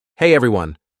Hey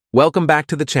everyone, welcome back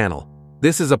to the channel.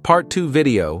 This is a part 2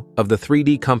 video of the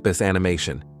 3D compass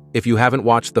animation. If you haven't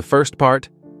watched the first part,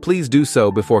 please do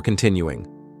so before continuing.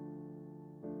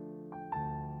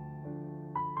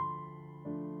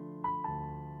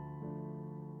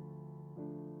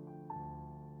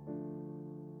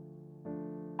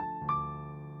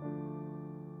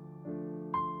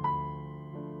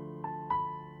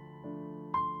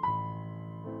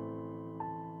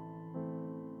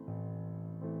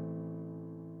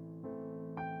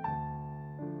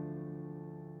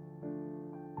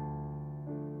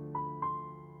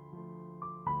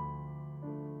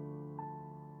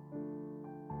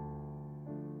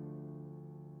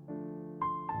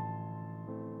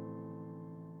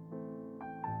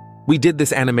 We did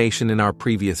this animation in our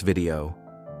previous video.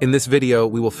 In this video,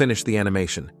 we will finish the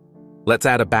animation. Let's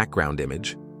add a background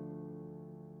image.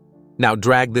 Now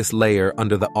drag this layer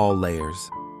under the All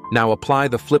layers. Now apply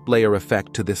the flip layer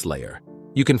effect to this layer.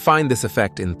 You can find this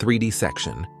effect in 3D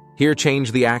section. Here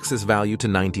change the axis value to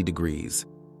 90 degrees.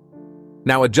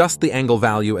 Now adjust the angle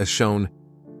value as shown.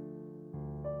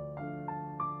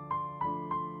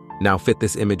 Now fit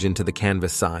this image into the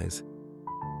canvas size.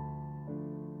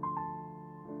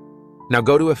 Now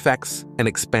go to Effects and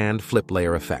expand Flip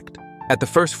Layer Effect. At the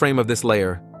first frame of this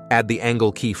layer, add the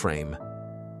Angle keyframe.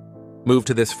 Move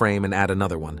to this frame and add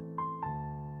another one.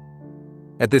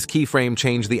 At this keyframe,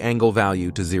 change the angle value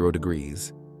to 0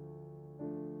 degrees.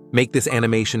 Make this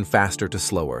animation faster to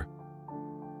slower.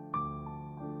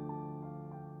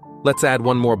 Let's add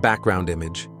one more background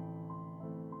image.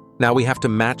 Now we have to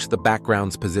match the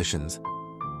background's positions.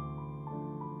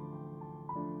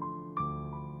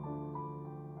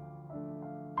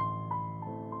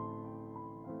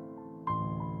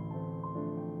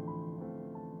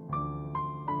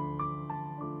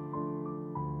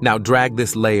 Now drag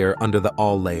this layer under the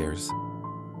All layers.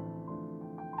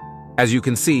 As you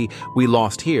can see, we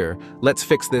lost here. Let's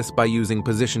fix this by using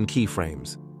position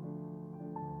keyframes.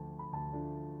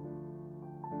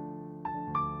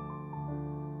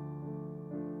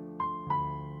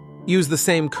 Use the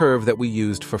same curve that we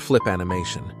used for flip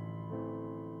animation.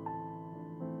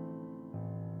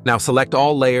 Now select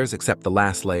all layers except the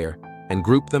last layer and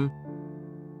group them.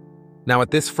 Now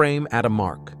at this frame, add a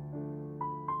mark.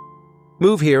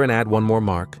 Move here and add one more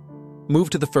mark. Move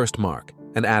to the first mark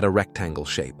and add a rectangle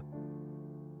shape.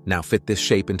 Now fit this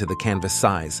shape into the canvas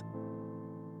size.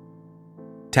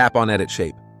 Tap on Edit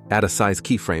Shape. Add a size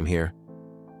keyframe here.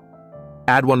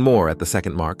 Add one more at the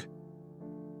second mark.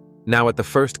 Now at the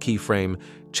first keyframe,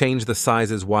 change the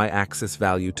size's y-axis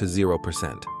value to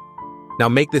 0%. Now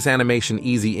make this animation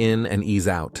easy in and ease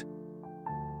out.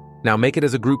 Now make it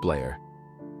as a group layer.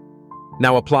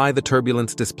 Now apply the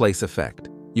turbulence displace effect.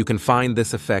 You can find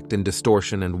this effect in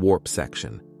Distortion and Warp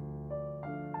section.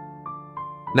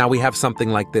 Now we have something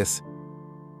like this.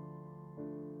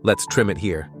 Let's trim it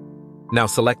here. Now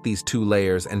select these two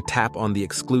layers and tap on the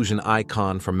exclusion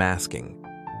icon for masking.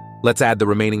 Let's add the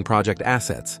remaining project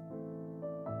assets.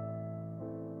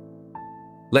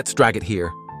 Let's drag it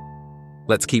here.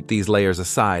 Let's keep these layers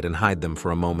aside and hide them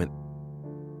for a moment.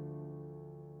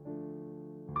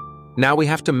 Now we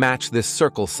have to match this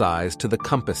circle size to the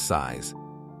compass size.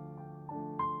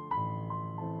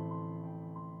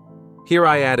 Here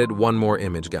I added one more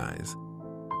image, guys.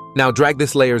 Now drag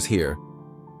this layers here.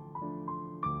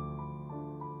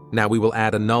 Now we will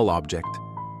add a null object.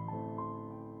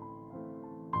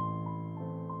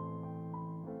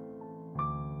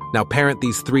 Now parent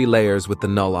these three layers with the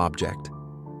null object.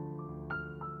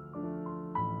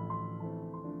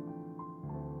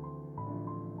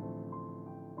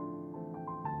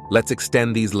 Let's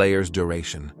extend these layers'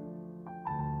 duration.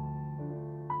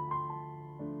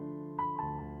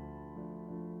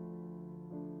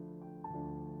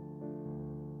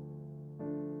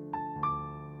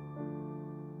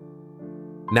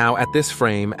 Now at this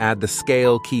frame, add the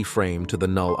Scale keyframe to the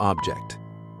null object.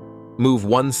 Move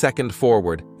 1 second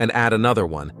forward and add another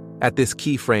one. At this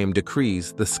keyframe,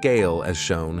 decrease the scale as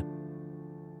shown.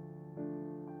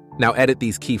 Now edit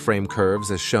these keyframe curves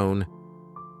as shown.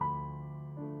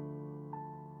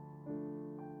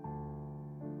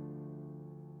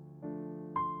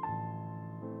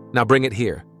 Now bring it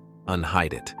here.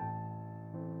 Unhide it.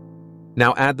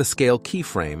 Now add the Scale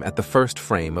keyframe at the first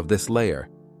frame of this layer.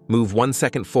 Move 1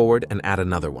 second forward and add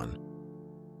another one.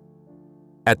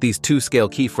 At these two Scale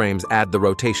keyframes, add the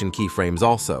Rotation keyframes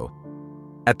also.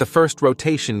 At the first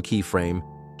Rotation keyframe,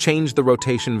 change the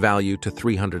rotation value to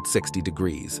 360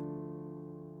 degrees.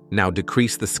 Now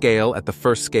decrease the scale at the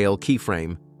first Scale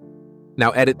keyframe.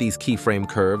 Now edit these keyframe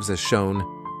curves as shown.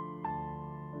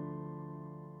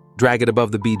 Drag it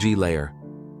above the BG layer.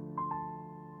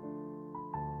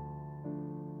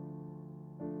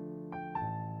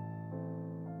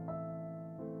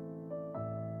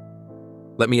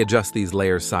 Let me adjust these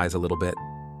layers' size a little bit.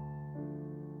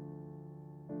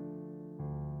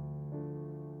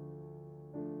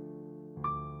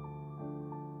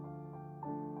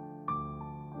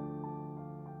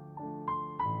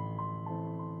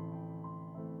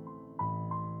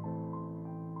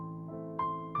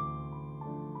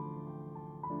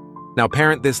 Now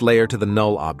parent this layer to the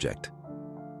null object.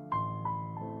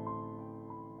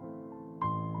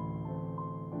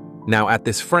 Now at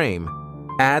this frame,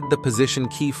 add the position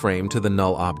keyframe to the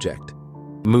null object.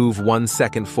 Move 1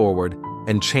 second forward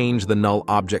and change the null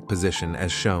object position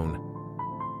as shown.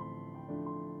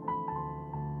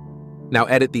 Now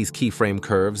edit these keyframe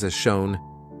curves as shown.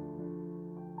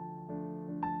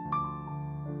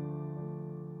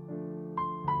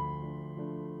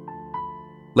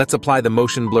 Let's apply the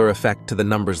motion blur effect to the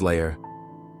numbers layer.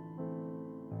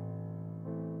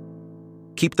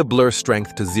 Keep the blur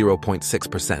strength to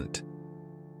 0.6%.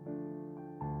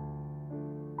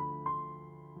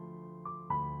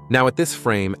 Now at this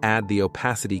frame, add the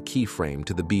opacity keyframe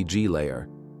to the BG layer.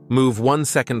 Move 1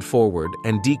 second forward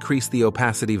and decrease the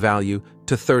opacity value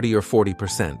to 30 or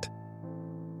 40%.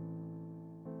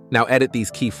 Now edit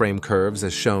these keyframe curves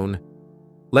as shown.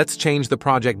 Let's change the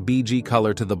project BG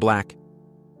color to the black.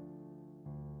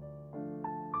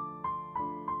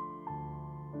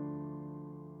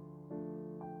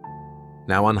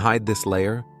 Now unhide this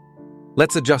layer.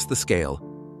 Let's adjust the scale.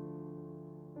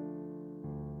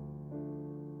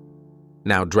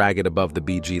 Now drag it above the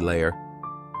BG layer.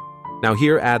 Now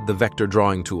here add the vector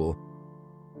drawing tool.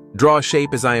 Draw a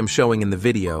shape as I am showing in the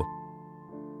video.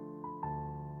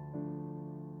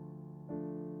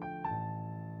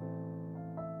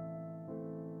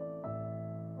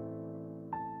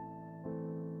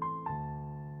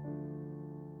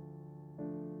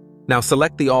 Now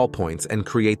select the all points and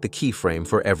create the keyframe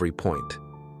for every point.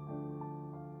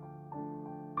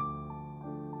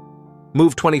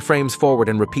 Move 20 frames forward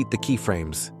and repeat the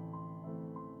keyframes.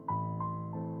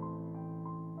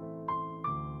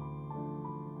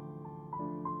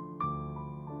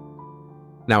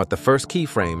 Now at the first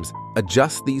keyframes,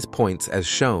 adjust these points as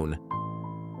shown.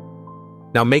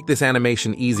 Now make this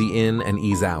animation easy in and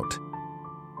ease out.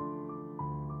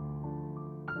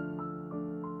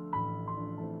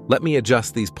 Let me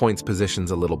adjust these points'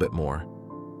 positions a little bit more.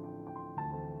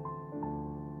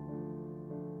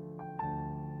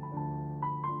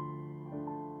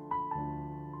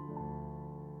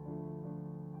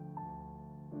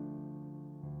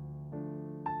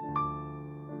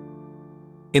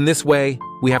 In this way,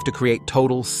 we have to create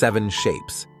total 7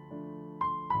 shapes.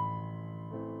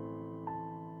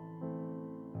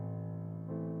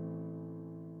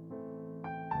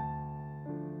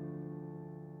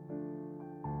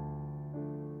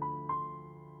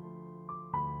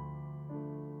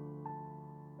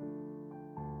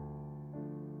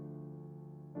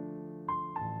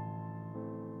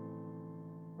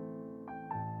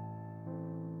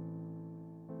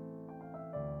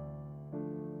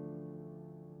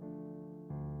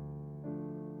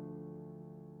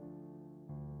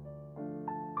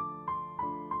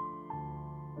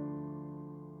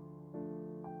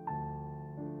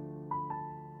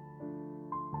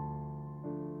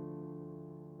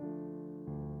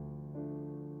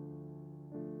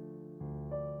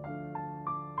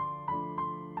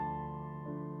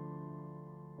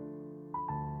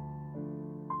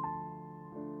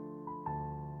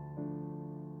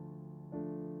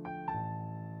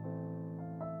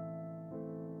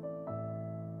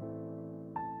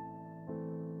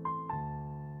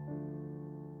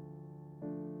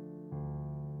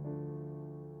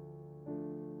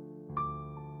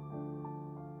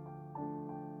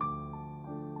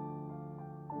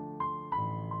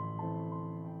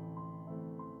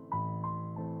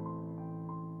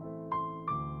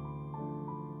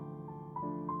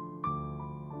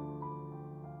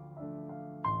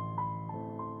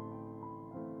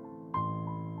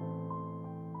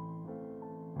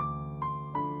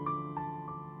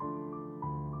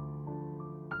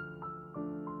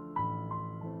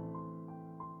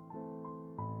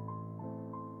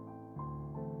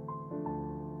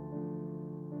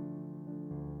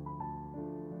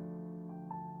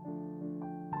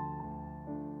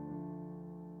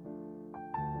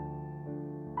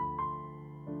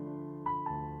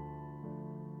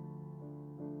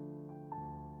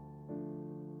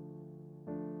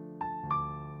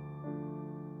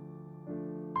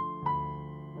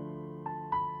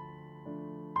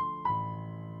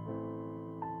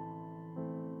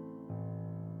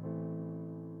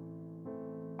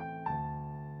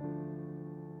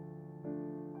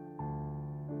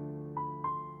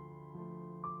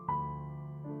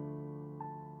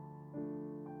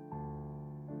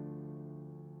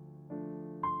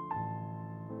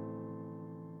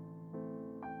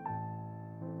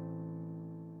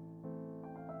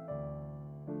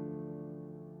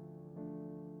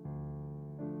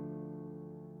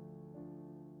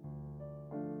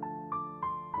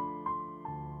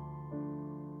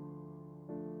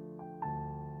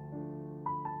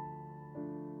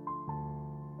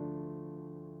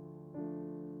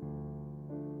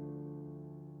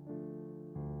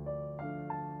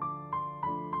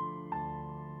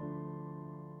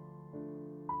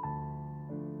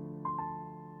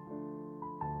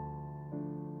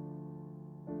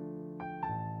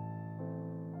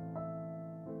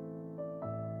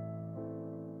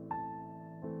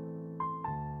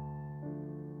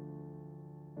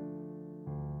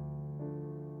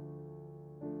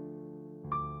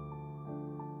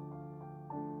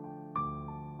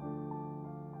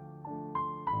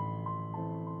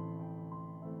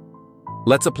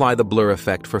 Let's apply the blur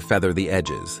effect for feather the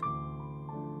edges.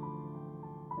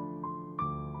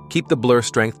 Keep the blur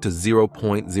strength to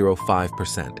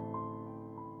 0.05%.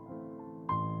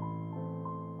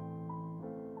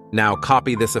 Now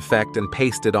copy this effect and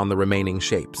paste it on the remaining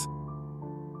shapes.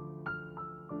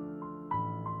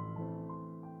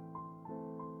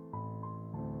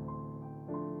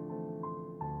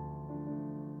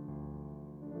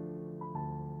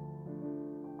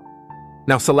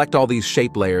 Now select all these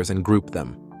shape layers and group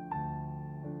them.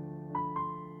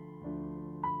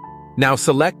 Now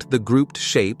select the grouped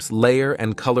shapes layer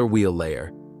and color wheel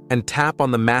layer and tap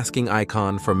on the masking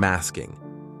icon for masking.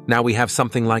 Now we have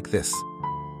something like this.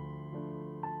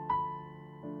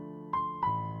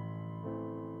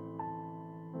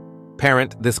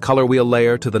 Parent this color wheel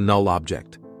layer to the null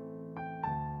object.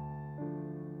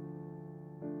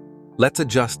 Let's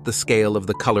adjust the scale of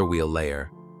the color wheel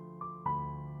layer.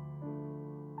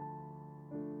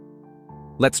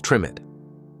 Let's trim it.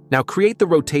 Now create the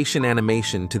rotation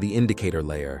animation to the indicator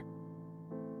layer.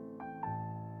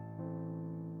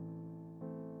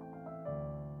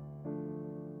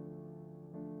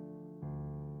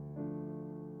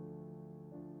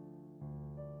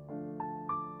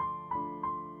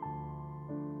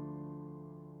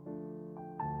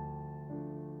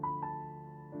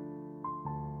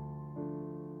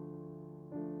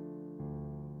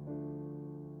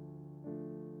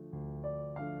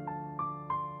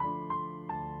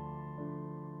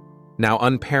 Now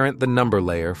unparent the number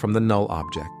layer from the null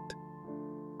object.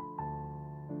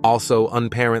 Also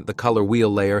unparent the color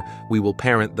wheel layer, we will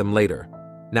parent them later.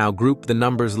 Now group the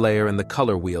numbers layer and the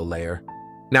color wheel layer.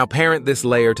 Now parent this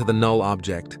layer to the null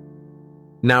object.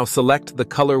 Now select the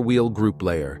color wheel group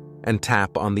layer and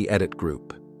tap on the edit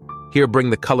group. Here bring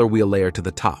the color wheel layer to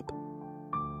the top.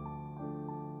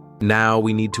 Now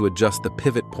we need to adjust the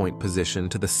pivot point position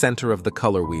to the center of the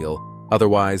color wheel,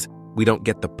 otherwise we don't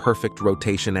get the perfect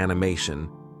rotation animation.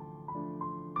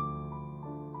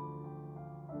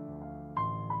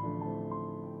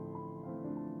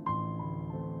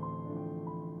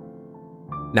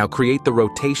 Now create the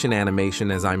rotation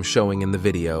animation as I'm showing in the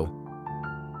video.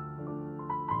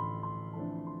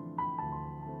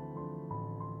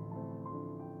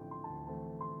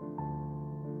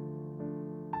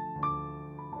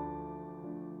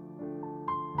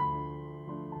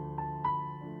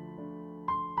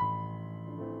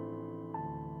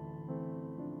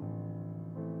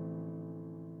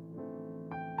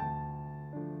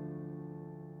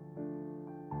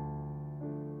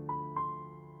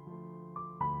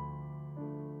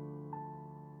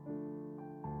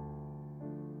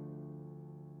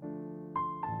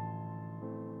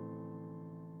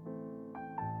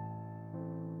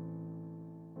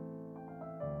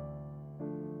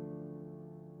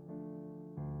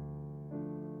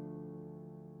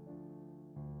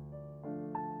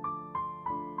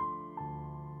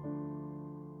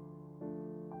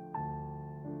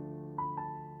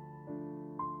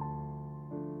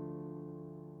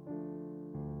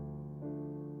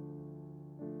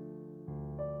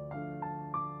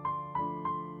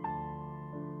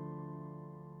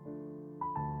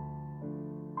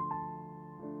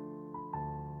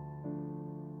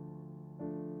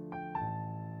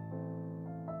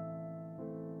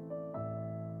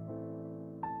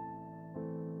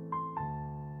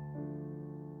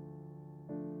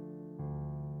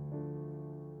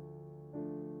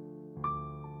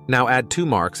 Now add 2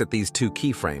 marks at these 2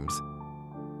 keyframes.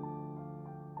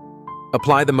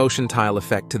 Apply the motion tile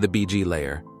effect to the BG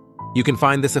layer. You can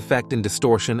find this effect in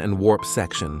Distortion and Warp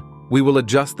section. We will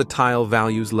adjust the tile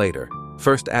values later.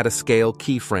 First add a scale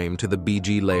keyframe to the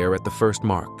BG layer at the first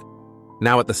mark.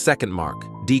 Now at the second mark,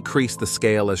 decrease the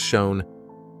scale as shown.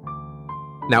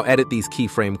 Now edit these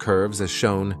keyframe curves as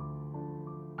shown.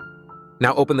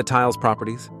 Now open the tile's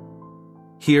properties.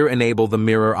 Here enable the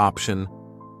mirror option.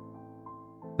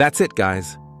 That's it,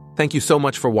 guys. Thank you so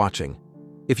much for watching.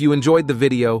 If you enjoyed the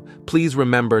video, please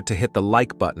remember to hit the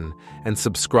like button and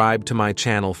subscribe to my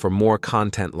channel for more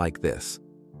content like this.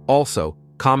 Also,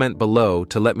 comment below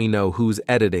to let me know whose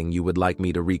editing you would like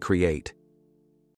me to recreate.